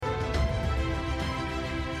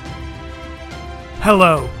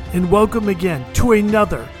Hello, and welcome again to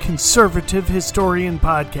another Conservative Historian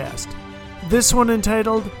podcast. This one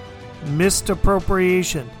entitled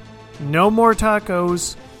Misappropriation, No More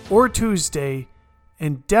Tacos or Tuesday,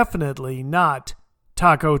 and definitely not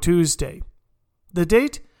Taco Tuesday. The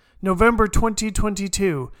date, November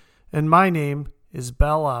 2022, and my name is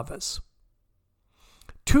Bel Avis.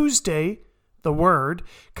 Tuesday, the word,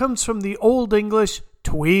 comes from the Old English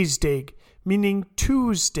Tuesdag, meaning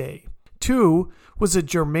Tuesday. Tu was a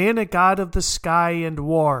Germanic god of the sky and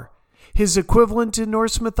war. His equivalent in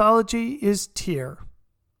Norse mythology is Tyr.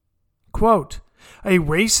 Quote, a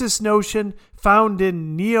racist notion found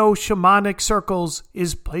in neo-shamanic circles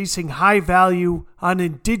is placing high value on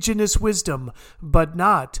indigenous wisdom, but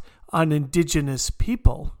not on indigenous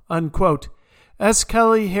people. Unquote. S.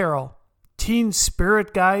 Kelly Harrell, Teen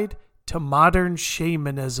Spirit Guide to Modern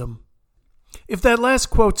Shamanism. If that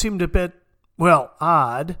last quote seemed a bit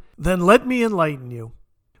odd, then let me enlighten you.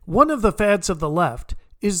 One of the fads of the left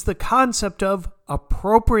is the concept of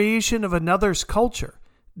appropriation of another's culture,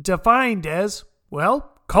 defined as,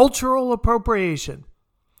 cultural appropriation.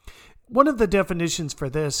 One of the definitions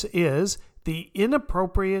for this is the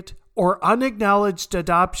inappropriate or unacknowledged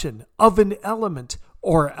adoption of an element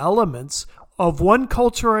or elements of one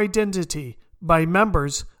culture or identity by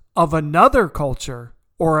members of another culture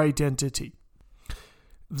or identity.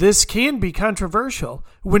 This can be controversial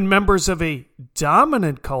when members of a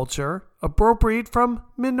dominant culture appropriate from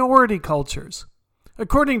minority cultures.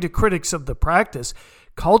 According to critics of the practice,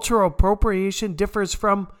 cultural appropriation differs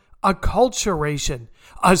from acculturation,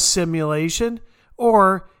 assimilation,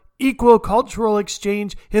 or equal cultural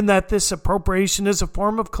exchange in that this appropriation is a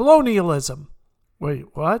form of colonialism. Wait,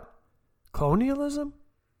 what? Colonialism?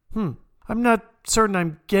 I'm not certain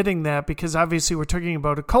I'm getting that because obviously we're talking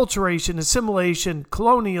about acculturation, assimilation,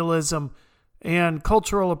 colonialism, and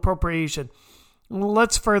cultural appropriation.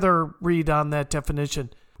 Let's further read on that definition.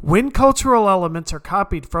 When cultural elements are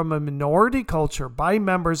copied from a minority culture by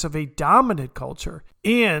members of a dominant culture,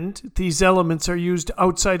 and these elements are used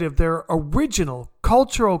outside of their original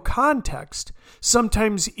cultural context,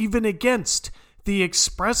 sometimes even against the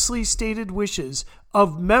expressly stated wishes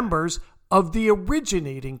of members of the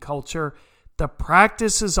originating culture, the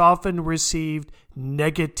practice is often received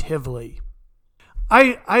negatively.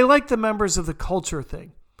 I like the members of the culture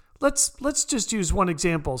thing. Let's just use one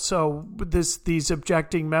example. So these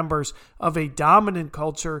objecting members of a dominant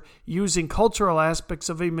culture using cultural aspects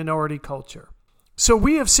of a minority culture. So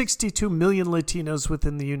we have 62 million Latinos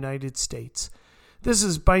within the United States. This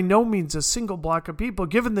is by no means a single block of people,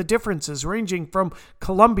 given the differences ranging from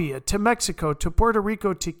Colombia to Mexico to Puerto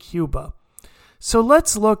Rico to Cuba. So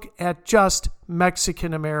let's look at just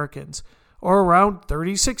Mexican Americans, or around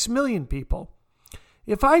 36 million people.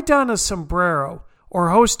 If I don a sombrero or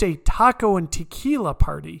host a taco and tequila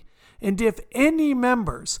party, and if any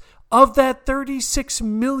members of that 36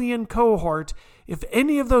 million cohort, if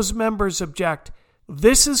any of those members object,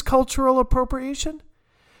 this is cultural appropriation?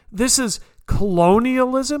 This is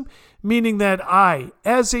colonialism, meaning that I,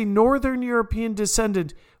 as a Northern European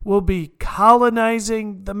descendant, will be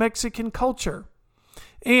colonizing the Mexican culture.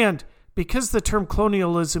 And because the term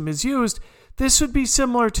colonialism is used, this would be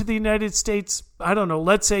similar to the United States,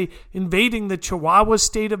 let's say invading the Chihuahua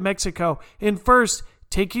state of Mexico and first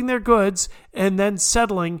taking their goods and then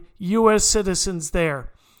settling U.S. citizens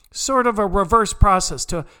there. Sort of a reverse process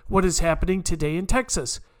to what is happening today in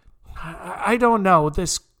Texas. I don't know,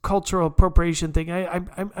 this cultural appropriation thing,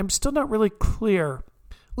 I'm still not really clear.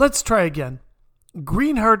 Let's try again.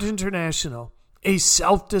 Greenheart International, a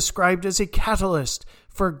self-described as a catalyst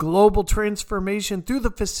for global transformation through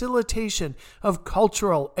the facilitation of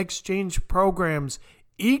cultural exchange programs,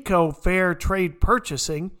 eco-fair trade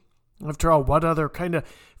purchasing. After all, what other kind of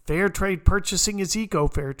fair trade purchasing is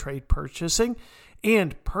eco-fair trade purchasing?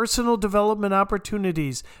 And personal development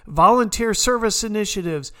opportunities, volunteer service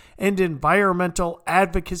initiatives, and environmental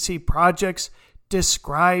advocacy projects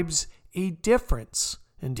describes a difference.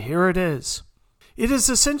 And here it is. It is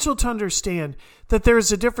essential to understand that there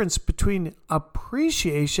is a difference between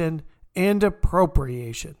appreciation and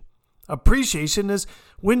appropriation. Appreciation is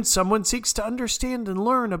when someone seeks to understand and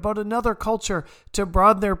learn about another culture to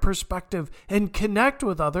broaden their perspective and connect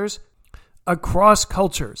with others across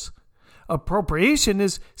cultures. Appropriation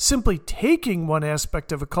is simply taking one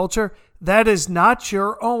aspect of a culture that is not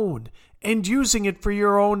your own and using it for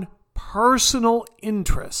your own personal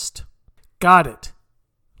interest. Got it.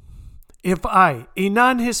 If I, a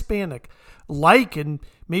non-Hispanic, like and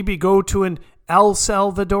maybe go to an El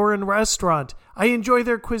Salvadoran restaurant, I enjoy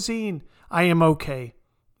their cuisine, I am okay.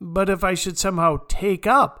 But if I should somehow take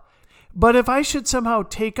up But if I should somehow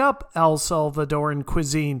take up El Salvadoran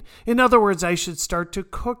cuisine, in other words, I should start to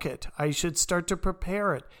cook it, I should start to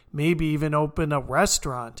prepare it, maybe even open a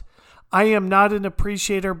restaurant, I am not an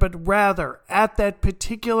appreciator, but rather, at that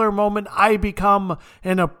particular moment, I become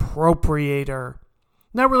an appropriator.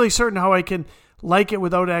 Not really certain how I can like it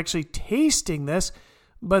without actually tasting this,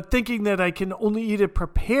 but thinking that I can only eat it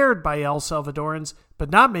prepared by El Salvadorans,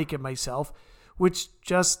 but not make it myself, which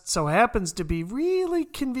just so happens to be really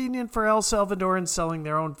convenient for El Salvadorans selling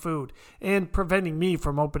their own food and preventing me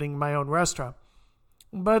from opening my own restaurant.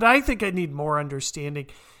 But I think I need more understanding,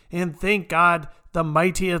 and thank God the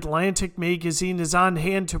mighty Atlantic magazine is on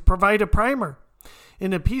hand to provide a primer.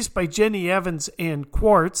 In a piece by Jenny Evans and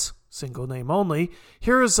Quartz, single name only,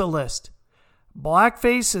 here is a list.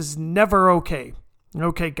 Blackface is never okay.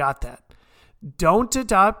 Okay, got that. Don't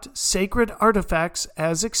adopt sacred artifacts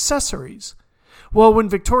as accessories. Well, when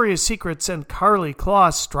Victoria's Secret sent Carly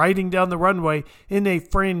Kloss striding down the runway in a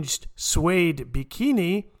fringed suede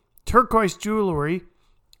bikini, turquoise jewelry,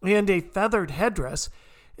 and a feathered headdress,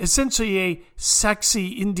 essentially a sexy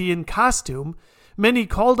Indian costume, many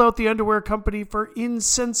called out the underwear company for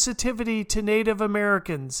insensitivity to Native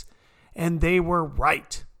Americans, and they were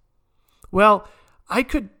right. Well, I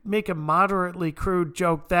could make a moderately crude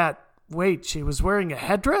joke that, wait, she was wearing a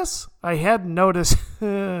headdress? I hadn't noticed.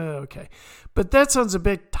 Okay. But that sounds a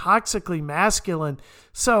bit toxically masculine,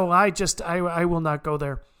 so I will not go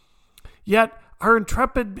there. Yet our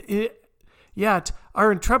intrepid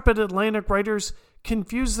Atlantic writers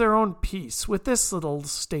confuse their own piece with this little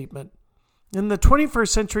statement. In the 21st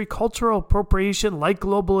century, cultural appropriation, like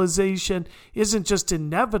globalization, isn't just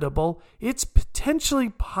inevitable, it's potentially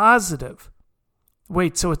positive.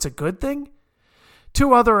 Wait, so it's a good thing?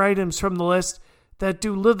 Two other items from the list that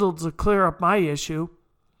do little to clear up my issue.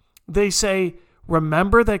 They say,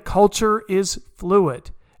 remember that culture is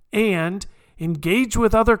fluid, and engage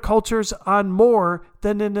with other cultures on more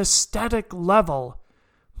than an aesthetic level.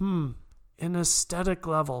 An aesthetic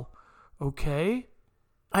level. Okay.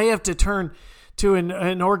 I have to turn to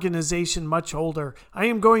an organization much older. I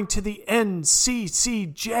am going to the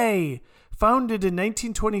NCCJ, founded in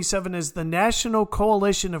 1927 as the National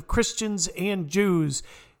Coalition of Christians and Jews,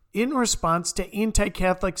 in response to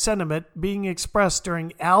anti-Catholic sentiment being expressed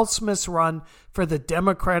during Al Smith's run for the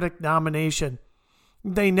Democratic nomination.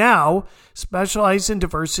 They now specialize in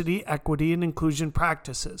diversity, equity, and inclusion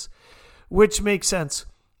practices, which makes sense.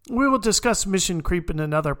 We will discuss mission creep in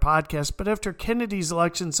another podcast, but after Kennedy's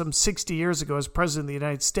election some 60 years ago as President of the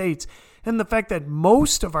United States, and the fact that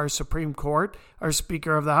most of our Supreme Court, our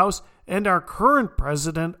Speaker of the House, and our current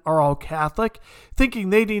President are all Catholic, thinking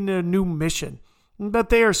they need a new mission. But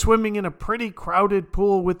they are swimming in a pretty crowded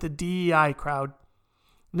pool with the DEI crowd.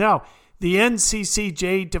 Now, the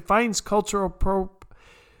NCCJ defines cultural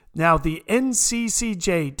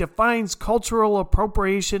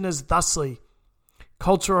appropriation as thusly.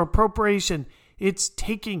 Cultural appropriation, it's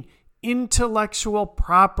taking intellectual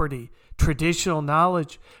property, traditional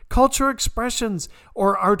knowledge, cultural expressions,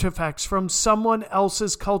 or artifacts from someone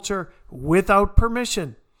else's culture without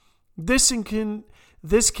permission. This can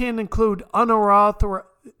include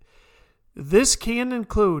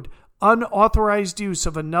unauthorized use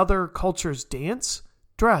of another culture's dance,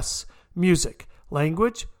 dress, music,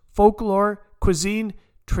 language, folklore, cuisine,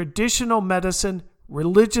 traditional medicine,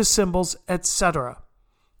 religious symbols, etc.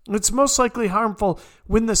 It's most likely harmful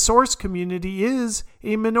when the source community is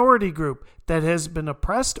a minority group that has been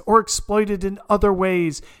oppressed or exploited in other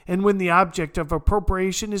ways, and when the object of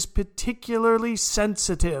appropriation is particularly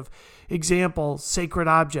sensitive. Example, sacred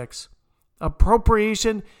objects.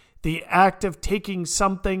 Appropriation, the act of taking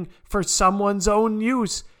something for someone's own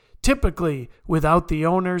use, typically without the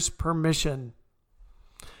owner's permission.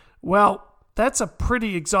 Well, that's a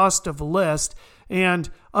pretty exhaustive list, and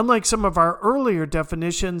unlike some of our earlier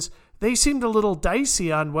definitions, they seemed a little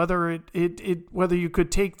dicey on whether whether you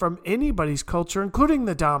could take from anybody's culture, including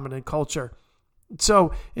the dominant culture.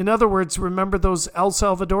 So, in other words, remember those El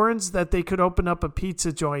Salvadorans that they could open up a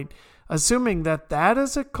pizza joint, assuming that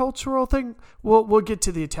is a cultural thing? We'll get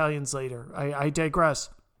to the Italians later. I digress.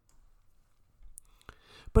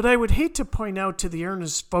 But I would hate to point out to the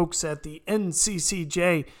earnest folks at the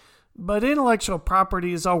NCCJ, but intellectual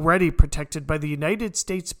property is already protected by the United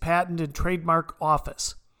States Patent and Trademark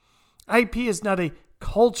Office. IP is not a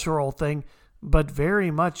cultural thing, but very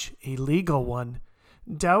much a legal one.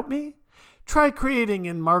 Doubt me? Try creating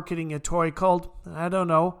and marketing a toy called,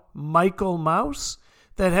 Michael Mouse,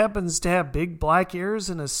 that happens to have big black ears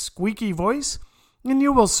and a squeaky voice, and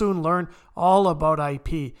you will soon learn all about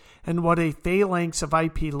IP and what a phalanx of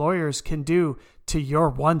IP lawyers can do to your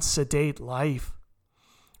once sedate life.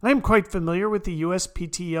 I'm quite familiar with the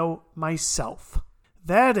USPTO myself.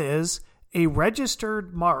 That is a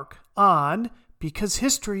registered mark on because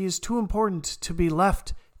history is too important to be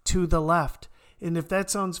left to the left. And if that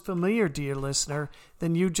sounds familiar, dear listener,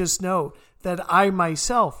 then you just know that I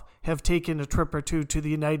myself have taken a trip or two to the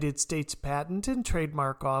United States Patent and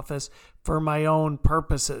Trademark Office for my own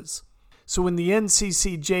purposes. So when the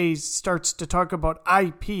NCCJ starts to talk about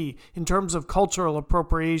IP in terms of cultural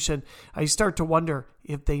appropriation, I start to wonder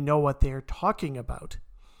if they know what they're talking about.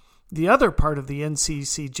 The other part of the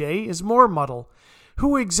NCCJ is more muddle.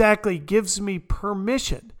 Who exactly gives me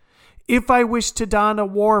permission if I wish to don a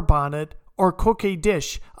war bonnet or cook a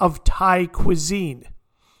dish of Thai cuisine?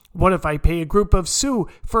 What if I pay a group of Sioux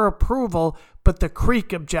for approval, but the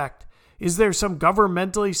Creek object? Is there some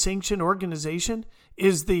governmentally sanctioned organization?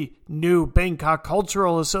 Is the New Bangkok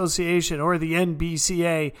Cultural Association or the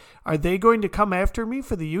NBCA, are they going to come after me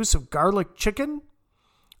for the use of garlic chicken?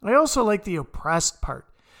 I also like the oppressed part.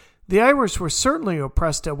 The Irish were certainly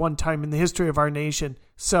oppressed at one time in the history of our nation.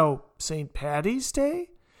 So, St. Paddy's Day?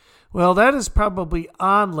 Well, that is probably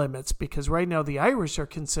on limits because right now the Irish are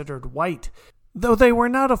considered white, though they were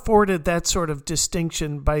not afforded that sort of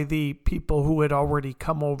distinction by the people who had already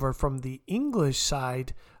come over from the English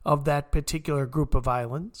side of that particular group of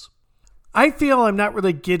islands. I feel I'm not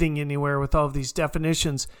really getting anywhere with all of these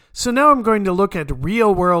definitions, so now I'm going to look at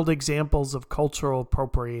real-world examples of cultural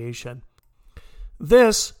appropriation.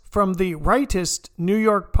 This from the rightist New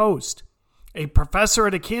York Post. A professor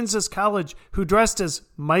at a Kansas college who dressed as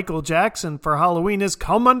Michael Jackson for Halloween has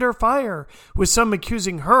come under fire, with some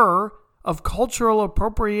accusing her of cultural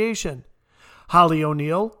appropriation. Holly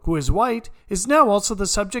O'Neill, who is white, is now also the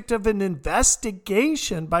subject of an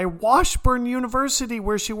investigation by Washburn University,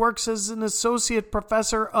 where she works as an associate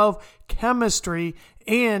professor of chemistry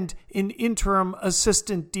and an interim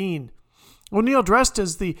assistant dean. O'Neill dressed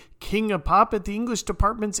as the King of Pop at the English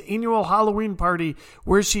department's annual Halloween party,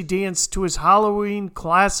 where she danced to his Halloween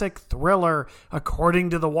classic Thriller, according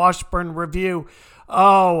to the Washburn Review.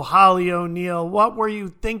 Oh, Holly O'Neill, what were you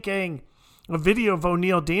thinking? A video of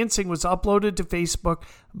O'Neill dancing was uploaded to Facebook,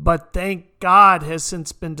 but thank God has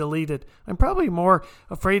since been deleted. I'm probably more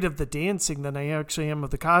afraid of the dancing than I actually am of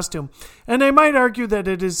the costume. And I might argue that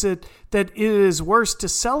it is worse to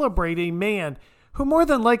celebrate a man who more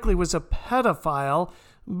than likely was a pedophile,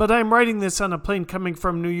 but I'm writing this on a plane coming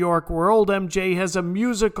from New York, where old MJ has a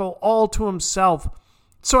musical all to himself,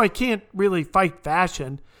 so I can't really fight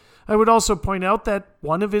fashion. I would also point out that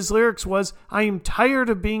one of his lyrics was, "I am tired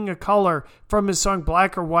of being a color," from his song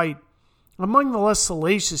Black or White. Among the less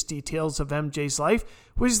salacious details of MJ's life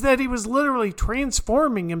was that he was literally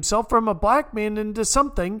transforming himself from a black man into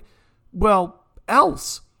something, well,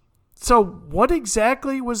 else. So what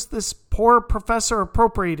exactly was this poor professor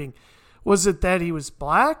appropriating? Was it that he was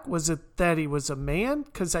black? Was it that he was a man?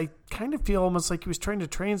 Because I kind of feel almost like he was trying to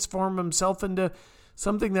transform himself into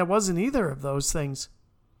something that wasn't either of those things.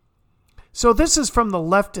 So this is from the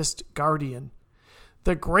leftist Guardian.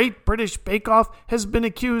 The Great British Bake Off has been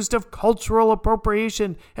accused of cultural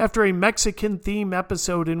appropriation after a Mexican-themed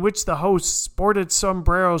episode in which the hosts sported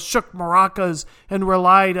sombreros, shook maracas, and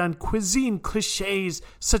relied on cuisine cliches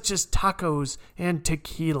such as tacos and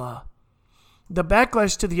tequila. The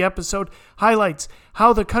backlash to the episode highlights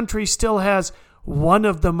how the country still has one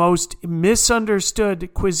of the most misunderstood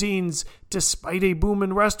cuisines, despite a boom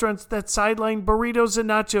in restaurants that sideline burritos and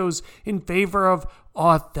nachos in favor of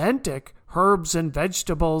authentic herbs and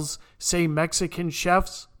vegetables, say Mexican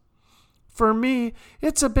chefs. For me,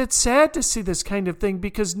 it's a bit sad to see this kind of thing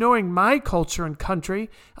because knowing my culture and country,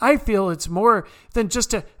 I feel it's more than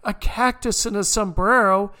just a cactus and a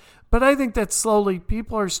sombrero, but I think that slowly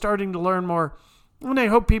people are starting to learn more, and I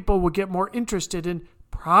hope people will get more interested in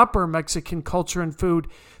proper Mexican culture and food.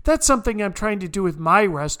 That's something I'm trying to do with my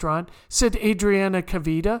restaurant, said Adriana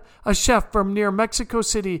Cavida, a chef from near Mexico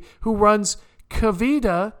City who runs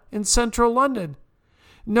Cavida in central London.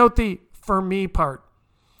 Note the "for me" part.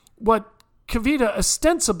 What Cavida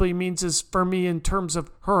ostensibly means is for me in terms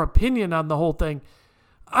of her opinion on the whole thing.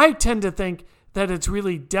 I tend to think that it's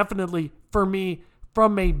really definitely for me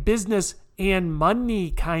from a business and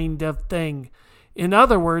money kind of thing. In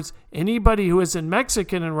other words, anybody who isn't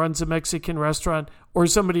Mexican and runs a Mexican restaurant, or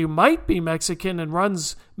somebody who might be Mexican and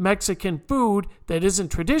runs Mexican food that isn't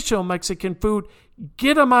traditional Mexican food,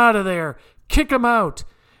 get them out of there. Kick them out.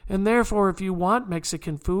 And therefore, if you want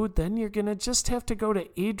Mexican food, then you're going to just have to go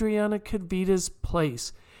to Adriana Cavida's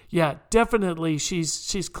place. Yeah, definitely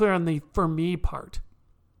she's clear on the for me part.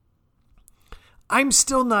 I'm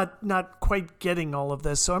still not quite getting all of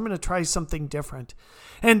this, so I'm going to try something different.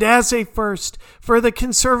 And as a first, for the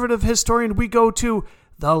conservative historian, we go to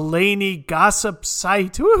the Laney gossip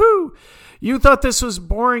site. Woohoo! You thought this was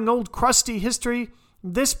boring old crusty history?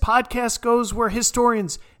 This podcast goes where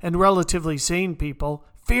historians and relatively sane people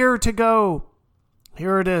fear to go.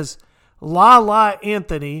 Here it is. Lala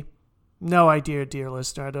Anthony. No idea, dear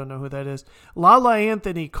listener. I don't know who that is. Lala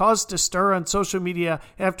Anthony caused a stir on social media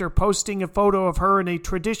after posting a photo of her in a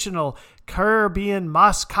traditional Caribbean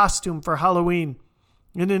moss costume for Halloween.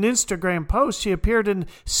 In an Instagram post, she appeared in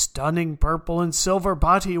stunning purple and silver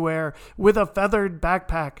bodywear with a feathered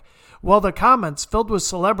backpack, while the comments filled with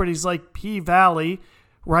celebrities like P. Valley,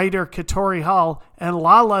 writer Katori Hall, and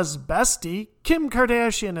Lala's bestie, Kim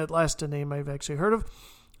Kardashian, at last a name I've actually heard of,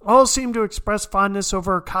 all seem to express fondness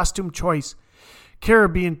over her costume choice.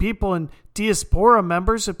 Caribbean people and diaspora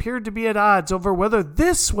members appeared to be at odds over whether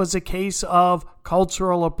this was a case of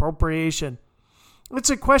cultural appropriation. It's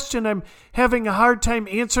a question I'm having a hard time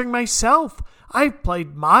answering myself. I've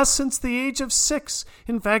played Moss since the age of 6.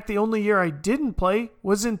 In fact, the only year I didn't play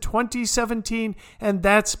was in 2017, and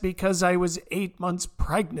that's because I was 8 months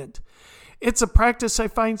pregnant. It's a practice I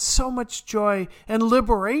find so much joy and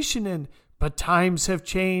liberation in, but times have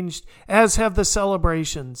changed, as have the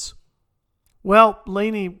celebrations. Well,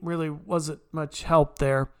 Laney really wasn't much help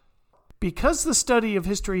there. Because the study of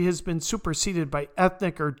history has been superseded by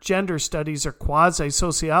ethnic or gender studies or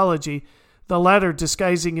quasi-sociology, the latter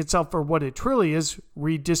disguising itself for what it truly is,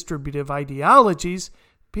 redistributive ideologies,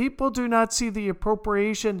 people do not see the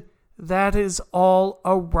appropriation that is all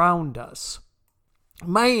around us.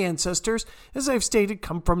 My ancestors, as I've stated,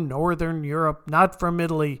 come from Northern Europe, not from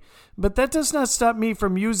Italy, but that does not stop me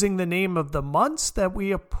from using the name of the months that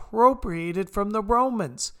we appropriated from the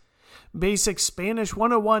Romans. Basic Spanish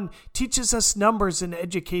 101 teaches us numbers and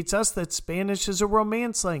educates us that Spanish is a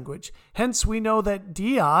Romance language. Hence, we know that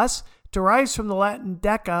Dias derives from the Latin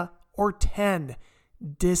deca, or 10.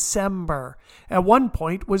 December, at one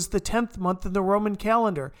point, was the 10th month in the Roman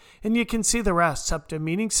calendar, and you can see the rest, septa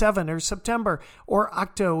meaning 7 or September, or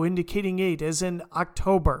octo indicating 8 as in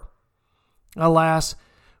October. Alas,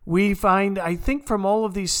 we find, I think from all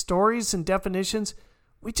of these stories and definitions,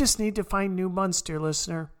 we just need to find new months, dear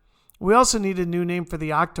listener. We also need a new name for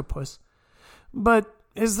the octopus. But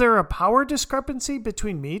is there a power discrepancy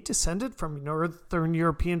between me, descended from Northern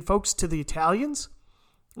European folks, to the Italians?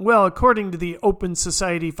 Well, according to the Open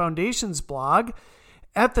Society Foundation's blog,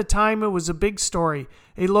 at the time it was a big story.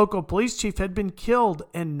 A local police chief had been killed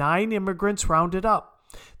and 9 immigrants rounded up.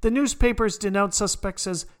 The newspapers denounced suspects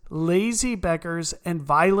as lazy beggars and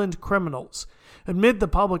violent criminals. Amid the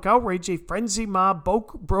public outrage, a frenzied mob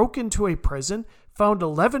broke into a prison, found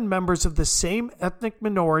 11 members of the same ethnic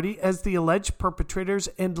minority as the alleged perpetrators,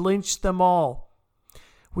 and lynched them all.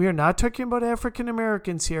 We are not talking about African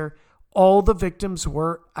Americans here. All the victims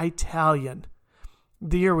were Italian.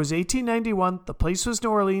 The year was 1891, the place was New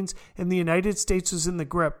Orleans, and the United States was in the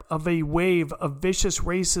grip of a wave of vicious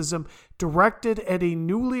racism directed at a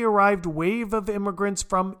newly arrived wave of immigrants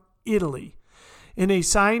from Italy. In a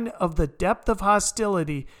sign of the depth of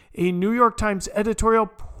hostility, a New York Times editorial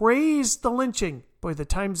praised the lynching. Boy, the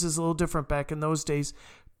Times is a little different back in those days.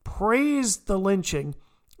 Praised the lynching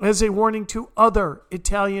as a warning to other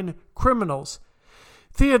Italian criminals.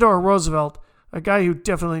 Theodore Roosevelt, a guy who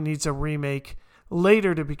definitely needs a remake,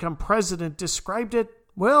 later to become president, described it,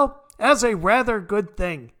 well, as a rather good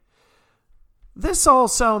thing. This all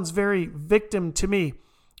sounds very victim to me.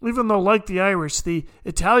 Even though, like the Irish, the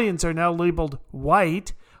Italians are now labeled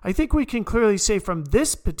white, I think we can clearly say from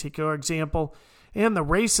this particular example and the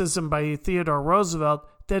racism by Theodore Roosevelt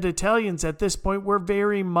that Italians at this point were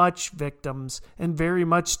very much victims and very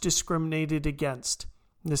much discriminated against.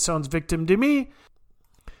 This sounds victim to me.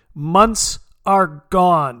 Months are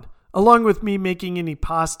gone, along with me making any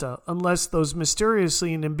pasta, unless those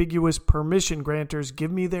mysteriously and ambiguous permission granters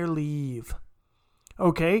give me their leave.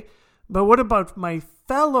 Okay, but what about my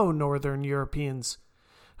fellow Northern Europeans?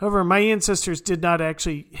 However, my ancestors did not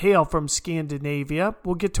actually hail from Scandinavia.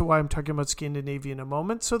 We'll get to why I'm talking about Scandinavia in a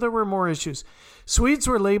moment, so there were more issues. Swedes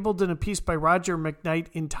were labeled in a piece by Roger McKnight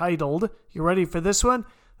entitled, you ready for this one?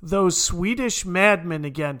 Those Swedish madmen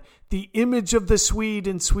again, the image of the Swede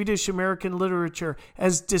in Swedish American literature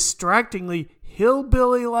as distractingly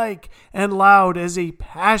hillbilly-like and loud as a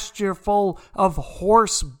pasture full of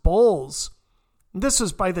horse bulls. This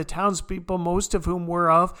was by the townspeople, most of whom were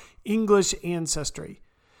of English ancestry.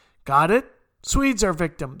 Got it? Swedes are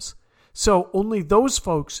victims. So only those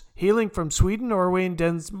folks hailing from Sweden, Norway, and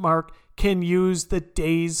Denmark can use the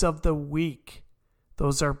days of the week.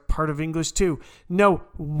 Those are part of English too. No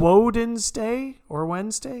Woden's Day or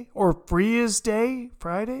Wednesday or Freya's Day,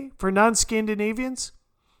 Friday, for non-Scandinavians.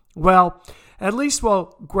 Well, at least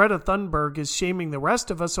while Greta Thunberg is shaming the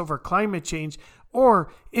rest of us over climate change,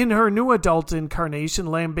 or in her new adult incarnation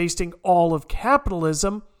lambasting all of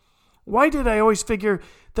capitalism, why did I always figure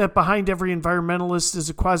that behind every environmentalist is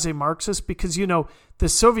a quasi-Marxist? Because, the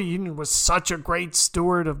Soviet Union was such a great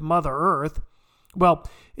steward of Mother Earth. Well,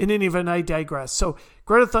 in any event, I digress. So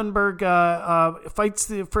Greta Thunberg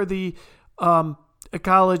fights for the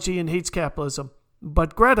ecology and hates capitalism.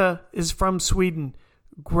 But Greta is from Sweden.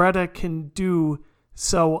 Greta can do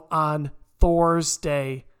so on Thor's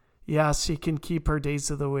Day. Yes, she can keep her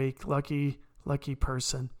days of the week. Lucky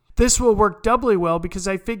person. This will work doubly well because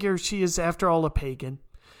I figure she is, after all, a pagan.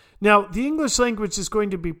 Now, the English language is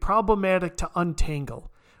going to be problematic to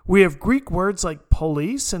untangle. We have Greek words like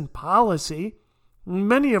police and policy.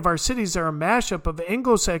 Many of our cities are a mashup of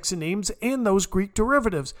Anglo-Saxon names and those Greek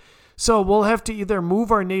derivatives. So we'll have to either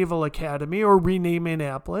move our naval academy or rename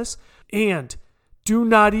Annapolis. And do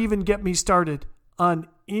not even get me started on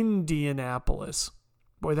Indianapolis.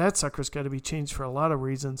 Boy, that sucker's got to be changed for a lot of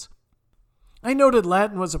reasons. I noted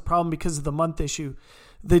Latin was a problem because of the month issue.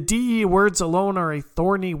 The DE words alone are a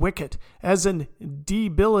thorny wicket, as in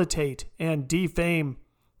debilitate and defame.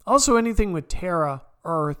 Also anything with terra,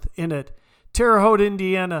 earth, in it. Terre Haute,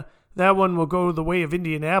 Indiana, that one will go the way of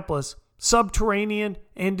Indianapolis. Subterranean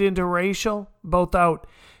and interracial, both out.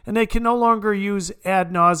 And they can no longer use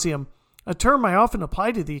ad nauseum, a term I often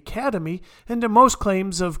apply to the academy and to most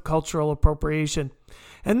claims of cultural appropriation.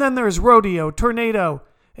 And then there's rodeo, tornado,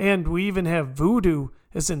 and we even have voodoo,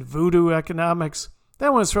 as in voodoo economics.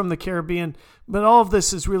 That one's from the Caribbean, but all of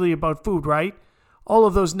this is really about food, right? All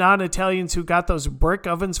of those non-Italians who got those brick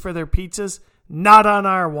ovens for their pizzas, not on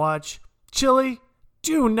our watch. Chili?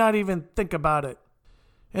 Do not even think about it.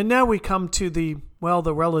 And now we come to the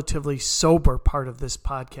relatively sober part of this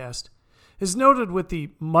podcast. As noted with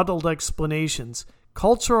the muddled explanations,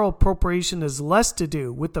 cultural appropriation has less to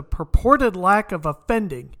do with the purported lack of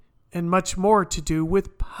offending and much more to do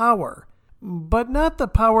with power, but not the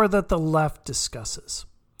power that the left discusses.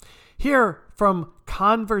 Here, from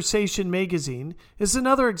Conversation Magazine, is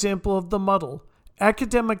another example of the muddle,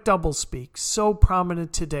 academic doublespeak, so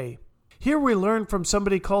prominent today. Here we learn from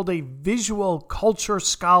somebody called a visual culture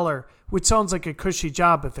scholar, which sounds like a cushy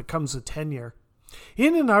job if it comes with tenure.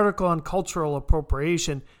 In an article on cultural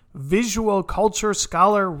appropriation, visual culture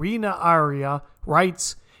scholar Rina Arya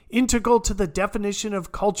writes, integral to the definition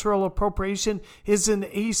of cultural appropriation is an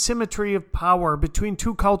asymmetry of power between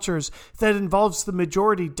two cultures that involves the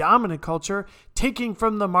majority dominant culture taking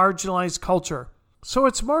from the marginalized culture. So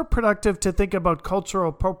it's more productive to think about cultural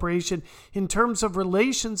appropriation in terms of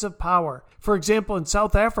relations of power. For example, in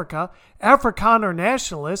South Africa, Afrikaner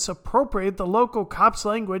nationalists appropriated the local Copts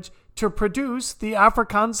language to produce the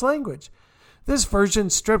Afrikaans language. This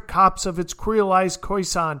version stripped Copts of its Creolized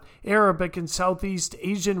Khoisan, Arabic, and Southeast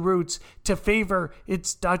Asian roots to favor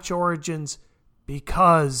its Dutch origins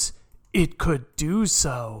because it could do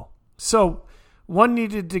so. So, one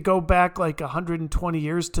needed to go back like 120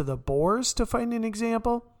 years to the Boers to find an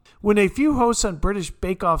example. When a few hosts on British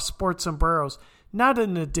Bake Off sport sombreros, not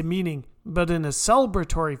in a demeaning but in a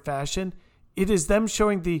celebratory fashion, it is them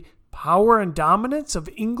showing the power and dominance of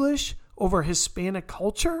English over Hispanic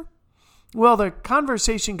culture? Well, the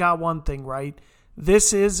conversation got one thing right.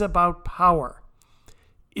 This is about power.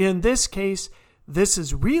 In this case, this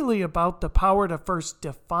is really about the power to first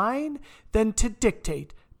define, then to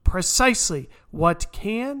dictate precisely what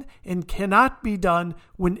can and cannot be done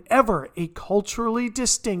whenever a culturally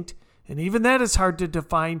distinct, and even that is hard to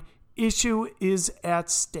define, issue is at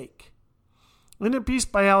stake. In a piece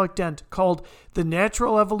by Alec Dent called The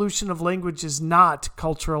Natural Evolution of Language is Not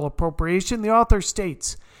Cultural Appropriation, the author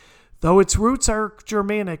states, though its roots are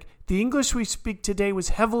Germanic, the English we speak today was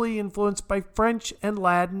heavily influenced by French and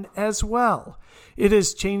Latin as well. It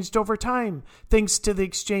has changed over time, thanks to the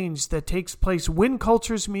exchange that takes place when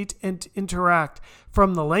cultures meet and interact,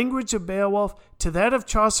 from the language of Beowulf to that of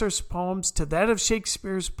Chaucer's poems, to that of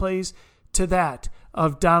Shakespeare's plays, to that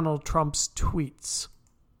of Donald Trump's tweets.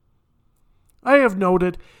 I have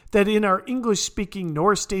noted that in our English-speaking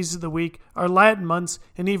Norse days of the week, our Latin months,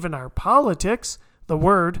 and even our politics, the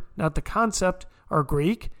word, not the concept, are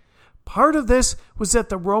Greek. Part of this was that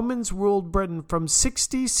the Romans ruled Britain from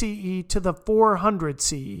 60 CE to the 400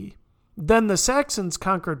 CE. Then the Saxons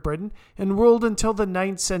conquered Britain and ruled until the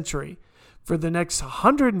 9th century. For the next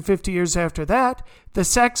 150 years after that, the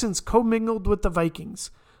Saxons commingled with the Vikings.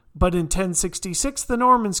 But in 1066, the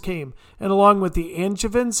Normans came, and along with the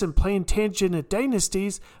Angevins and Plantagenet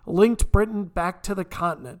dynasties, linked Britain back to the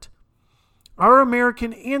continent. Our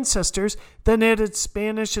American ancestors then added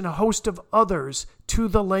Spanish and a host of others to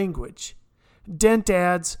the language. Dent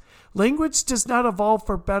adds, language does not evolve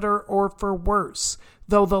for better or for worse.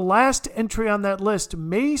 Though the last entry on that list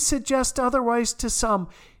may suggest otherwise to some,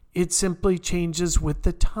 it simply changes with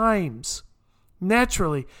the times.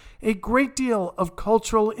 Naturally, a great deal of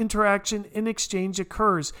cultural interaction and exchange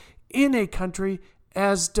occurs in a country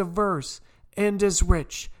as diverse and as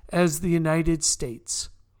rich as the United States.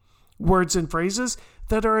 Words and phrases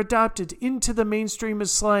that are adopted into the mainstream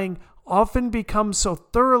as slang often become so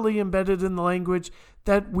thoroughly embedded in the language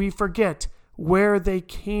that we forget where they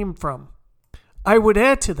came from. I would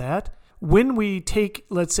add to that, when we take,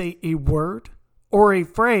 let's say, a word or a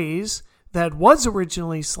phrase that was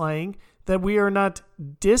originally slang, that we are not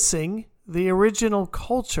dissing the original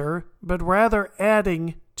culture, but rather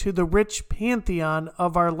adding to the rich pantheon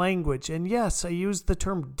of our language. And yes, I use the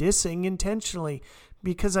term dissing intentionally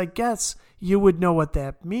because I guess you would know what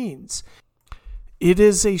that means. It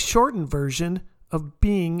is a shortened version of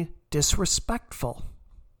being disrespectful.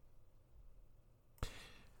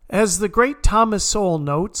 As the great Thomas Sowell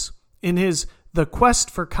notes in his The Quest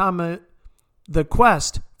for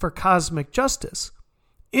Cosmic Justice,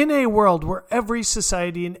 in a world where every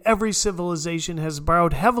society and every civilization has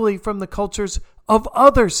borrowed heavily from the cultures of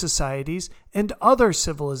other societies and other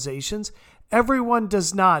civilizations, everyone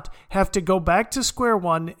does not have to go back to square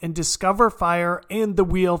one and discover fire and the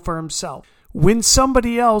wheel for himself, when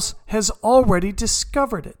somebody else has already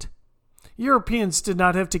discovered it. Europeans did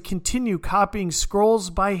not have to continue copying scrolls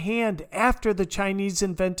by hand after the Chinese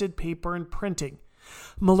invented paper and printing.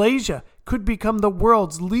 Malaysia could become the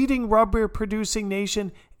world's leading rubber-producing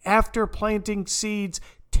nation after planting seeds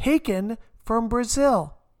taken from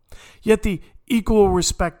Brazil. Yet the equal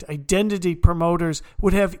respect identity promoters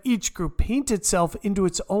would have each group paint itself into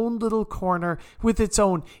its own little corner with its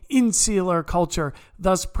own insular culture,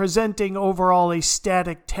 thus presenting overall a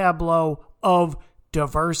static tableau of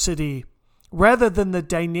diversity, rather than the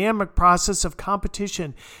dynamic process of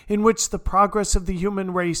competition in which the progress of the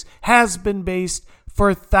human race has been based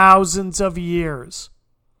for thousands of years.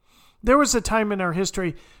 There was a time in our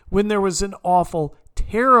history when there was an awful,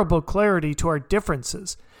 terrible clarity to our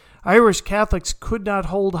differences. Irish Catholics could not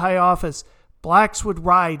hold high office. Blacks would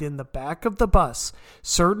ride in the back of the bus.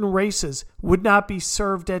 Certain races would not be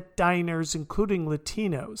served at diners, including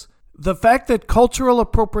Latinos. The fact that cultural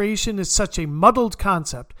appropriation is such a muddled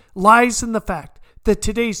concept lies in the fact that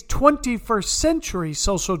today's 21st century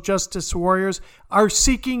social justice warriors are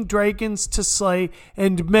seeking dragons to slay,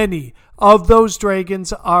 and many of those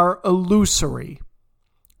dragons are illusory.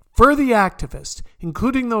 For the activists,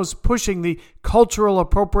 including those pushing the cultural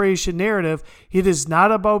appropriation narrative, it is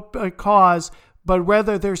not about a cause, but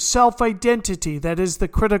rather their self-identity that is the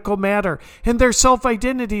critical matter. And their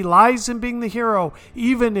self-identity lies in being the hero,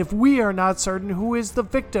 even if we are not certain who is the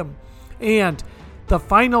victim. And the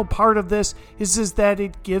final part of this is that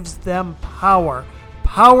it gives them power.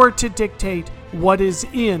 Power to dictate what is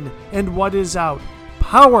in and what is out.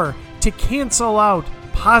 Power to cancel out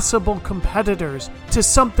possible competitors to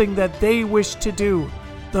something that they wish to do.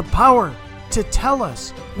 The power to tell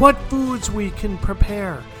us what foods we can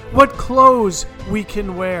prepare, what clothes we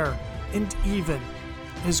can wear, and even,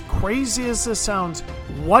 as crazy as this sounds,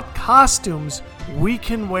 what costumes we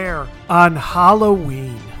can wear on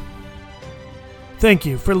Halloween. Thank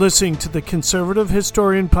you for listening to the Conservative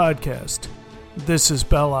Historian Podcast. This is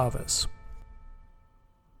Bel Avis.